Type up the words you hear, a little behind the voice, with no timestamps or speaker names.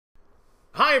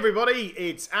Hi everybody,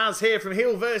 it's Az here from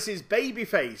Heal vs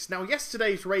Babyface. Now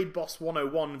yesterday's Raid Boss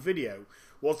 101 video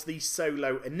was the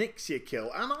solo Onyxia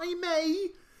kill, and I may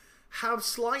have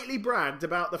slightly bragged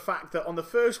about the fact that on the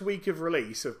first week of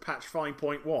release of patch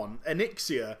 5.1,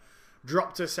 Onyxia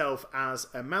dropped herself as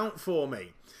a mount for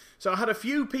me. So I had a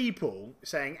few people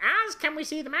saying, Az, can we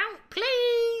see the mount,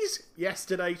 please?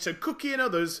 Yesterday, so Cookie and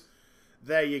others,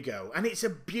 there you go. And it's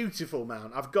a beautiful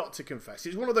mount, I've got to confess.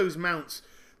 It's one of those mounts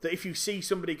that if you see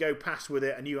somebody go past with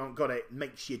it and you haven't got it,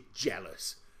 makes you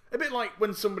jealous. A bit like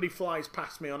when somebody flies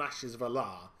past me on Ashes of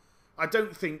Alar. I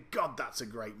don't think, God, that's a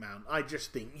great mount. I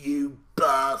just think, you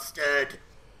bastard.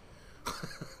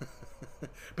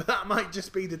 But that might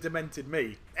just be the demented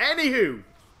me. Anywho,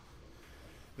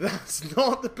 that's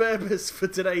not the purpose for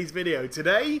today's video.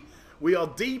 Today, we are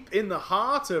deep in the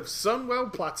heart of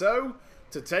Sunwell Plateau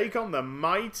to take on the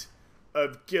might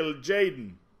of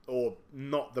Kil'jaeden. Or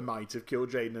not the might of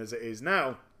Kil'jaeden as it is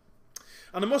now.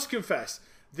 And I must confess,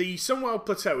 the Sunwell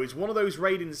Plateau is one of those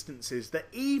raid instances that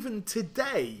even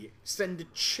today send a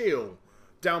chill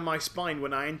down my spine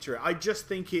when I enter it. I just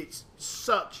think it's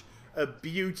such a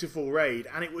beautiful raid,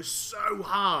 and it was so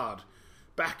hard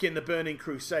back in the Burning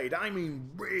Crusade. I mean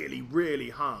really,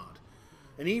 really hard.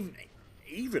 And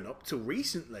even up till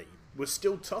recently was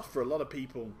still tough for a lot of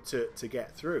people to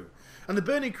get through. And the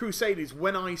Burning Crusade is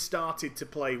when I started to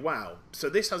play WoW. So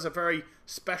this has a very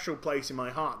special place in my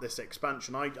heart, this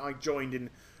expansion. I joined in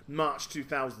March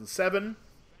 2007.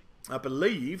 I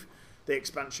believe the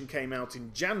expansion came out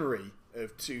in January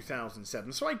of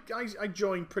 2007. So I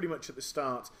joined pretty much at the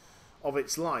start of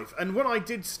its life. And when I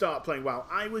did start playing WoW,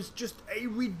 I was just a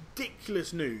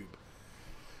ridiculous noob.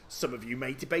 Some of you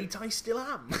may debate I still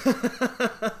am.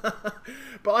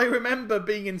 But I remember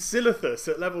being in Silithus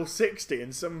at level 60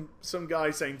 and some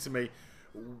guy saying to me,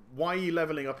 why are you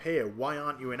leveling up here? Why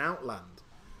aren't you in Outland?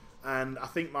 And I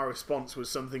think my response was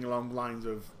something along the lines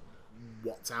of,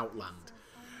 what's Outland?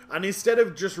 And instead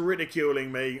of just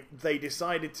ridiculing me, they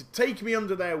decided to take me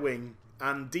under their wing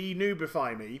and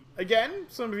de-noobify me. Again,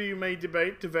 some of you may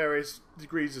debate to various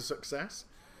degrees of success.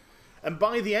 And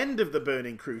by the end of the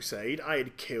Burning Crusade, I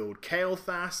had killed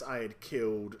Kael'thas, I had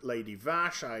killed Lady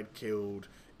Vash, I had killed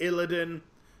Illidan,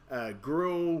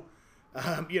 Gruul.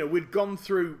 You know, we'd gone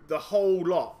through the whole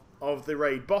lot of the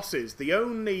raid bosses. The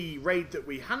only raid that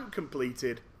we hadn't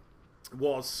completed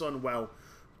was Sunwell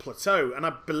Plateau. And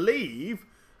I believe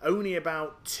only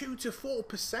about 2 to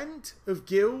 4% of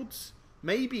guilds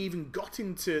maybe even got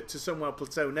into Sunwell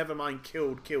Plateau, never mind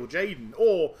killed Kil'jaeden,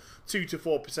 or 2 to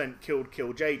 4% killed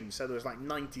Kil'jaeden, so there was like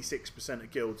 96% of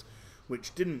guilds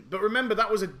which didn't. But remember, that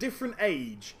was a different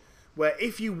age, where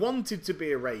if you wanted to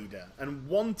be a raider, and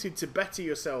wanted to better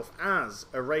yourself as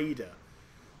a raider,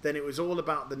 then it was all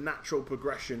about the natural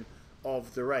progression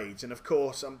of the raids. And of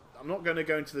course, I'm not going to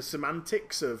go into the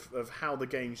semantics of how the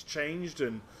game's changed,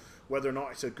 and whether or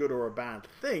not it's a good or a bad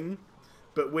thing,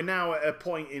 but we're now at a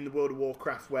point in the World of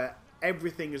Warcraft where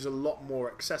everything is a lot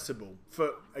more accessible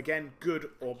for, again, good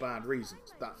or bad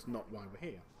reasons. That's not why we're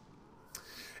here.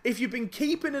 If you've been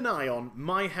keeping an eye on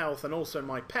my health and also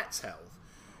my pet's health,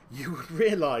 you would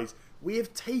realise we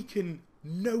have taken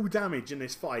no damage in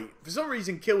this fight. For some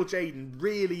reason, Kil'jaeden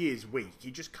really is weak.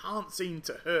 He just can't seem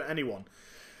to hurt anyone.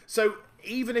 So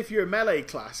even if you're a melee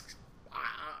class,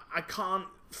 I can't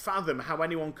fathom how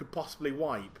anyone could possibly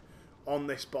wipe on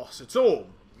this boss at all.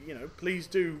 You know, please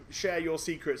do share your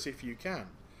secrets if you can.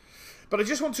 But I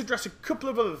just want to address a couple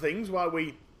of other things while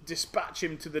we dispatch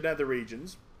him to the nether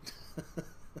regions.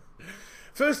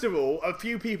 First of all, a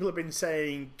few people have been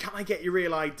saying, can I get your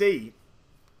real ID?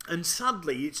 And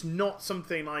sadly, it's not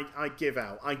something I give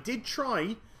out. I did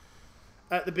try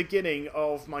at the beginning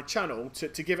of my channel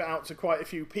to give it out to quite a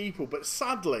few people, but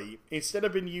sadly, instead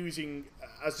of been using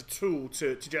as a tool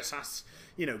to just ask,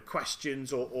 you know,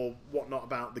 questions or whatnot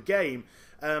about the game,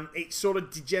 it sort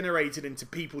of degenerated into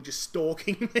people just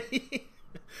stalking me.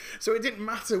 So it didn't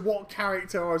matter what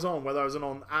character I was on, whether I was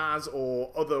on Az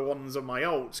or other ones of my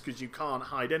ults, because you can't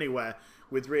hide anywhere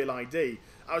with real ID.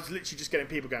 I was literally just getting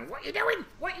people going, what are you doing?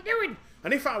 What are you doing?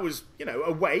 And if I was, you know,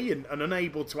 away and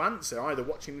unable to answer, either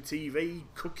watching the TV,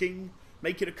 cooking,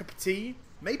 making a cup of tea,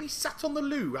 maybe sat on the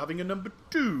loo having a number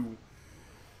 2,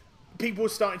 people were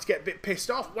starting to get a bit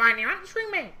pissed off. Why aren't you answering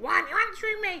me? Why aren't you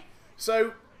answering me?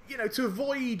 So, you know, to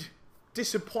avoid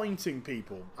disappointing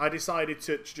people, I decided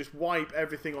to just wipe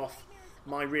everything off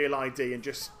my real ID and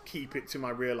just keep it to my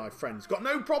real life friends. Got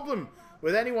no problem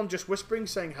with anyone just whispering,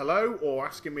 saying hello, or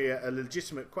asking me a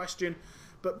legitimate question.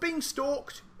 But being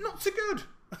stalked, not so good.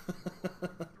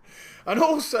 And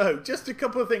also, just a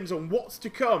couple of things on what's to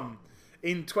come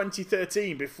in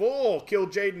 2013 before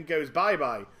Kil'jaeden goes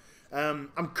bye-bye.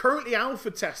 I'm currently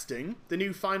alpha testing the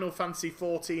new Final Fantasy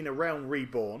XIV A Realm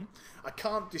Reborn. I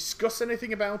can't discuss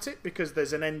anything about it because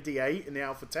there's an NDA in the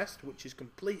alpha test, which is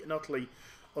complete and utterly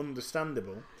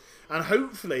understandable. And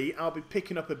hopefully I'll be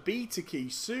picking up a beta key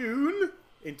soon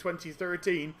in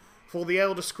 2013 for the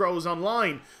Elder Scrolls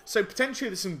Online. So potentially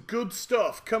there's some good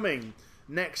stuff coming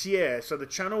next year. So the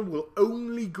channel will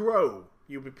only grow,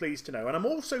 you'll be pleased to know. And I'm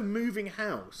also moving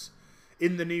house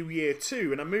in the new year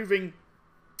too. And I'm moving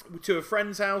to a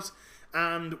friend's house,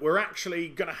 and we're actually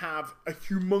going to have a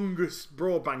humongous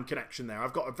broadband connection there.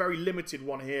 I've got a very limited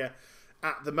one here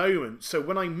at the moment. So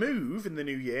when I move in the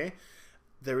new year,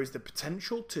 there is the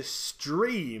potential to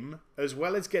stream as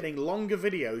well as getting longer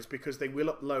videos because they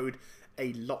will upload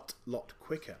a lot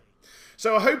quicker.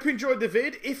 So I hope you enjoyed the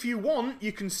vid. If you want,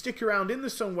 you can stick around in the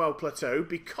Sunwell Plateau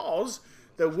because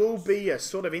there will be a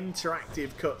sort of interactive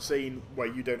cutscene where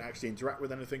you don't actually interact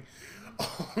with anything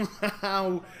on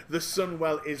how the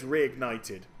Sunwell is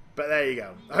reignited. But there you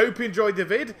go. I hope you enjoyed the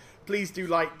vid. Please do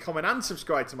like, comment and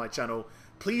subscribe to my channel.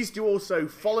 Please do also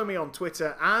follow me on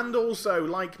Twitter and also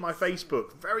like my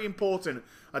Facebook. Very important.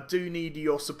 I do need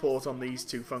your support on these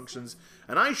two functions.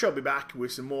 And I shall be back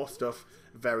with some more stuff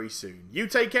very soon. You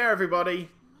take care, everybody.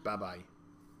 Bye-bye.